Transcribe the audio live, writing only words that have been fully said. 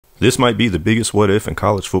This might be the biggest what if in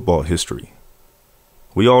college football history.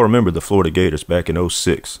 We all remember the Florida Gators back in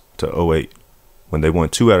 '06 to '08 when they won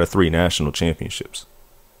 2 out of 3 national championships.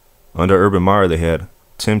 Under Urban Meyer, they had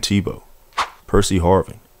Tim Tebow, Percy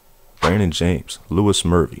Harvin, Brandon James, Lewis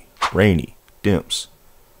Murphy, Rainey, Demps.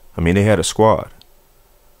 I mean, they had a squad.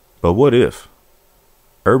 But what if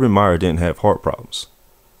Urban Meyer didn't have heart problems,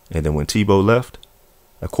 and then when Tebow left,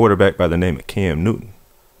 a quarterback by the name of Cam Newton,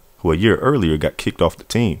 who a year earlier got kicked off the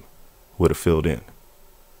team, would have filled in?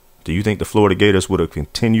 Do you think the Florida Gators would have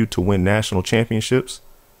continued to win national championships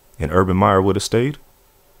and Urban Meyer would have stayed?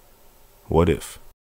 What if?